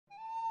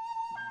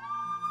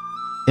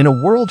In a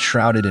world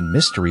shrouded in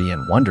mystery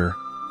and wonder,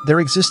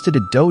 there existed a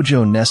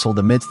dojo nestled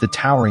amidst the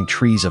towering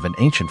trees of an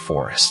ancient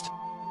forest.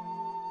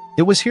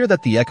 It was here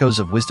that the echoes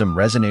of wisdom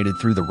resonated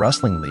through the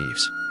rustling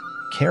leaves,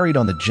 carried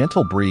on the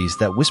gentle breeze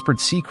that whispered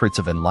secrets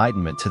of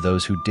enlightenment to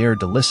those who dared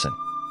to listen.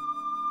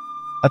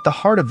 At the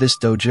heart of this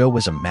dojo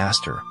was a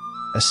master,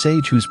 a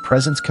sage whose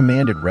presence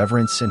commanded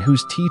reverence and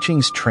whose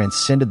teachings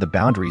transcended the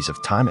boundaries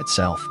of time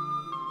itself.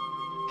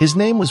 His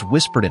name was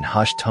whispered in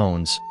hushed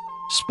tones,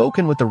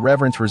 spoken with the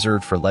reverence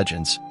reserved for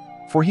legends,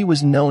 for he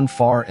was known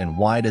far and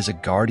wide as a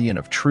guardian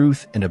of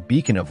truth and a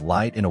beacon of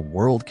light in a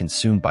world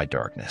consumed by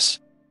darkness.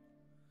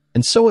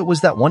 And so it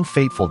was that one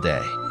fateful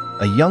day,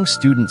 a young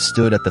student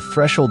stood at the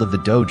threshold of the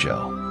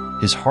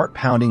dojo, his heart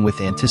pounding with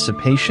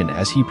anticipation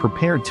as he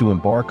prepared to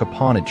embark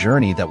upon a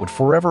journey that would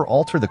forever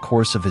alter the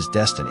course of his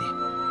destiny.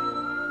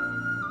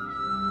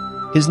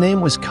 His name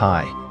was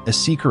Kai, a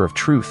seeker of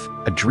truth,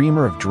 a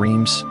dreamer of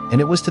dreams,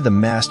 and it was to the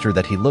master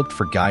that he looked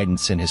for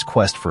guidance in his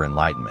quest for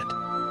enlightenment.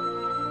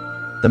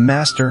 The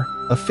master,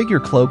 a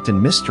figure cloaked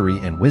in mystery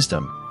and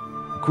wisdom,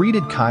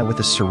 greeted Kai with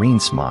a serene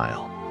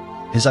smile,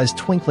 his eyes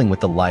twinkling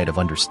with the light of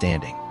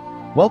understanding.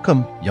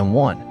 "Welcome, young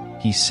one,"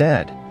 he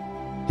said,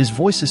 his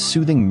voice a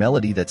soothing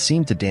melody that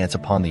seemed to dance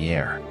upon the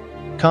air.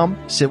 "Come,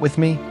 sit with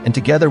me, and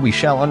together we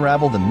shall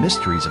unravel the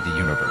mysteries of the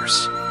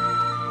universe."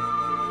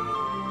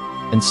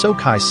 And so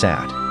Kai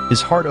sat,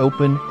 his heart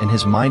open and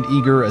his mind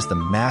eager as the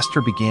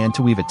master began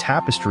to weave a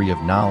tapestry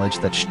of knowledge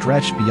that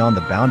stretched beyond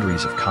the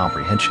boundaries of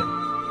comprehension.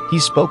 He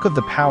spoke of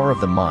the power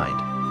of the mind,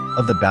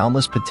 of the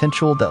boundless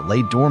potential that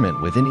lay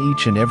dormant within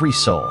each and every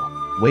soul,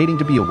 waiting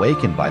to be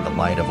awakened by the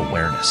light of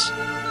awareness.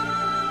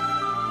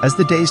 As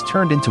the days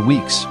turned into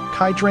weeks,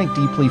 Kai drank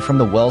deeply from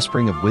the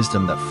wellspring of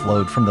wisdom that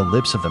flowed from the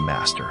lips of the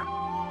master.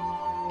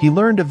 He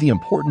learned of the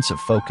importance of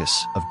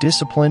focus, of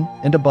discipline,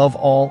 and above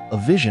all,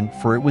 of vision,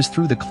 for it was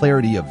through the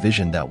clarity of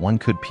vision that one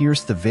could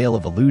pierce the veil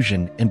of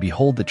illusion and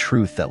behold the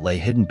truth that lay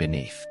hidden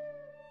beneath.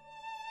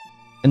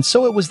 And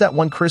so it was that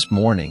one crisp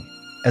morning,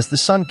 as the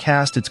sun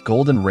cast its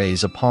golden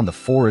rays upon the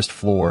forest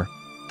floor,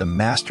 the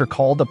master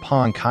called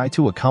upon Kai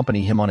to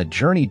accompany him on a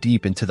journey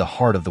deep into the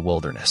heart of the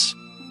wilderness.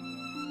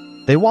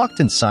 They walked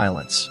in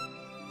silence,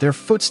 their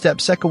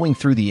footsteps echoing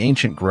through the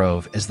ancient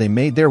grove as they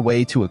made their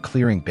way to a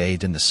clearing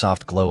bathed in the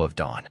soft glow of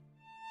dawn.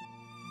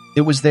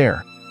 It was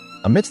there,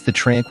 amidst the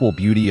tranquil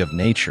beauty of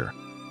nature,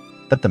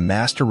 that the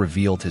master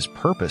revealed his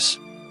purpose,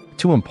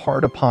 to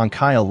impart upon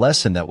Kai a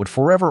lesson that would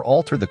forever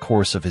alter the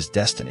course of his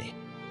destiny.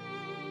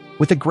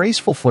 With a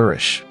graceful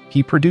flourish,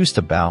 he produced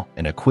a bow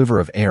and a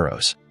quiver of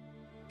arrows,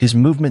 his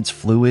movements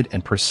fluid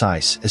and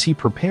precise as he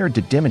prepared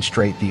to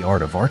demonstrate the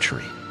art of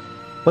archery.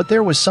 But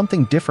there was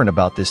something different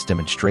about this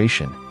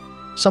demonstration,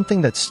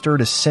 something that stirred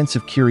a sense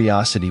of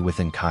curiosity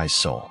within Kai's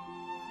soul.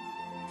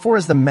 For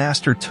as the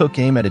master took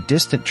aim at a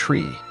distant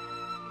tree,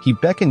 he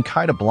beckoned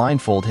Kai to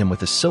blindfold him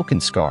with a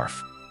silken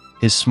scarf,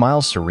 his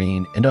smile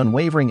serene and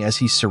unwavering as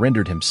he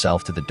surrendered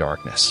himself to the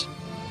darkness.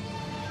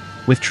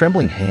 With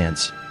trembling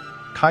hands,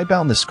 Kai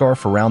bound the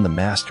scarf around the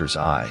master's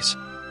eyes,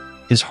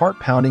 his heart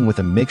pounding with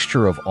a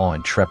mixture of awe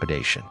and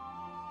trepidation.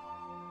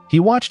 He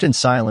watched in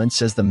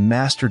silence as the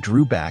master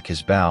drew back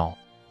his bow,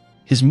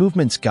 his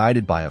movements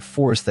guided by a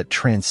force that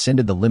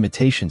transcended the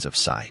limitations of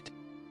sight.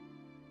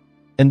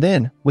 And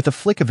then, with a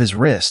flick of his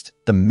wrist,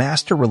 the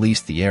master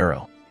released the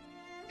arrow,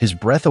 his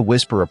breath a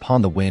whisper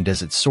upon the wind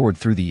as it soared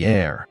through the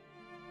air,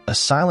 a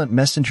silent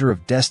messenger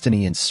of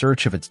destiny in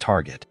search of its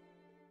target.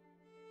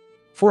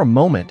 For a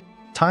moment,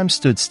 time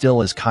stood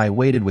still as Kai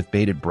waited with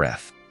bated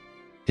breath,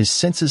 his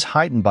senses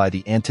heightened by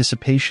the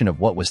anticipation of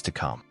what was to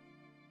come.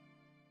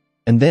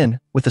 And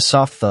then, with a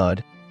soft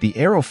thud, the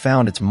arrow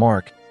found its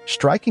mark,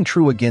 striking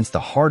true against the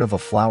heart of a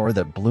flower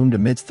that bloomed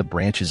amidst the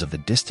branches of the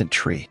distant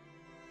tree.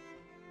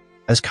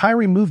 As Kai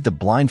removed the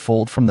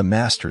blindfold from the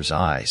master's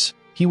eyes,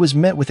 he was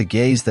met with a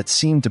gaze that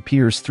seemed to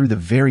pierce through the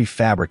very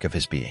fabric of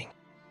his being.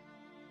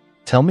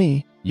 "Tell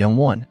me, young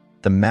one,"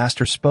 the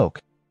master spoke,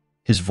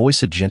 his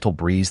voice a gentle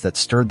breeze that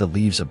stirred the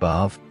leaves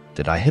above,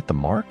 "did I hit the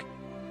mark?"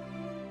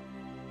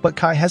 But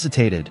Kai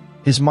hesitated,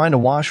 his mind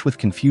awash with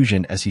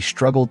confusion as he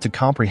struggled to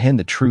comprehend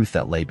the truth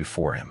that lay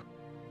before him.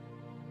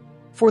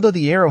 For though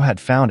the arrow had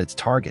found its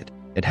target,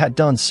 it had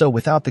done so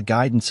without the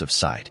guidance of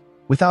sight,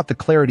 without the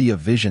clarity of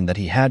vision that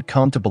he had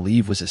come to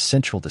believe was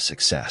essential to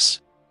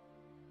success.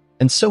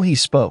 And so he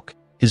spoke,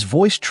 his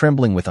voice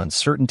trembling with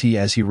uncertainty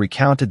as he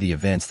recounted the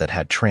events that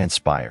had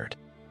transpired.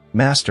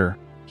 "Master,"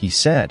 he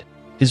said,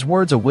 his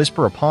words a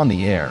whisper upon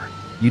the air,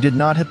 "you did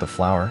not hit the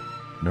flower,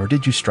 nor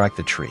did you strike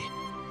the tree.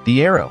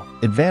 The arrow,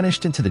 it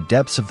vanished into the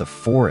depths of the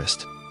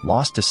forest,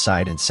 lost to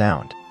sight and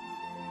sound."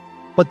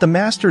 But the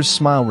master's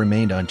smile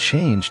remained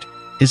unchanged,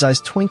 his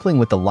eyes twinkling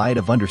with the light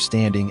of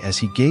understanding as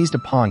he gazed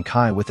upon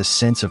Kai with a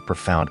sense of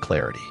profound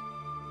clarity.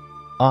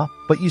 "Ah,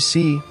 but you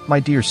see, my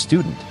dear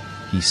student,"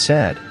 he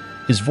said,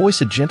 his voice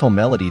a gentle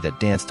melody that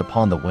danced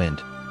upon the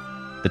wind,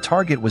 "the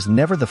target was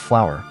never the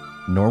flower,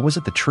 nor was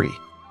it the tree.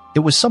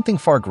 It was something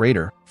far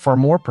greater, far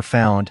more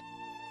profound.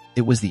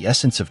 It was the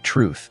essence of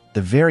truth,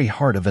 the very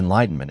heart of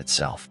enlightenment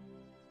itself."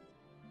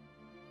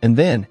 And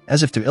then,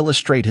 as if to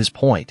illustrate his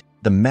point,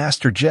 the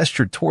master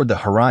gestured toward the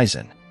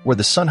horizon, where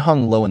the sun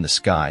hung low in the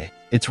sky,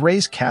 its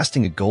rays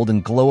casting a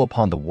golden glow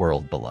upon the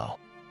world below.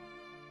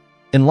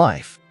 In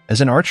life,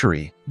 as in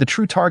archery, the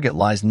true target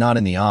lies not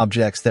in the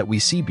objects that we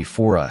see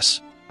before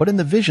us, but in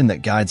the vision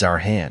that guides our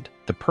hand,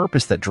 the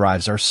purpose that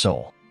drives our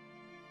soul.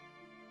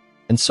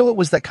 And so it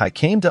was that Kai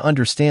came to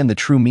understand the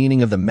true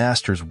meaning of the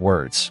master's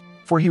words,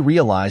 for he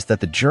realized that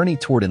the journey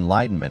toward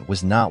enlightenment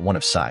was not one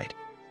of sight,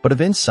 but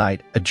of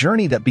insight, a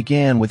journey that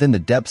began within the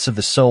depths of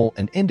the soul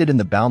and ended in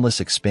the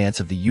boundless expanse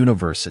of the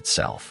universe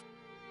itself.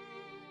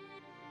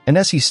 And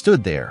as he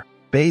stood there,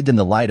 bathed in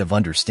the light of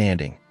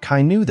understanding,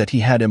 Kai knew that he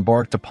had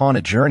embarked upon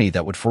a journey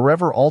that would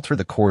forever alter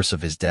the course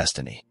of his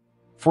destiny.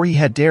 For he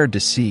had dared to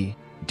see,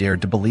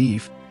 dared to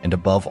believe, and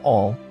above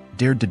all,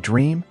 dared to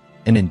dream,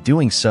 and in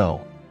doing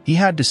so, he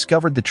had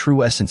discovered the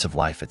true essence of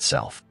life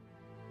itself.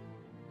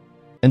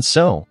 And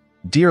so,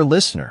 dear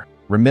listener,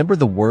 remember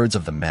the words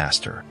of the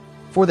Master,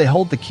 for they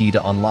hold the key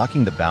to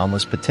unlocking the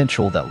boundless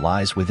potential that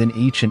lies within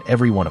each and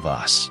every one of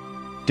us.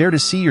 Dare to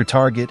see your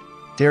target,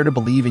 dare to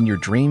believe in your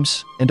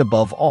dreams, and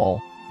above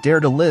all, dare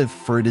to live,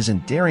 for it is in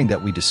daring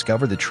that we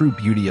discover the true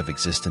beauty of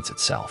existence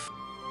itself.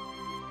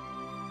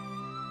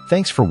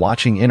 Thanks for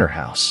watching Inner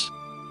House.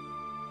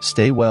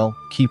 Stay well,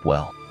 keep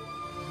well.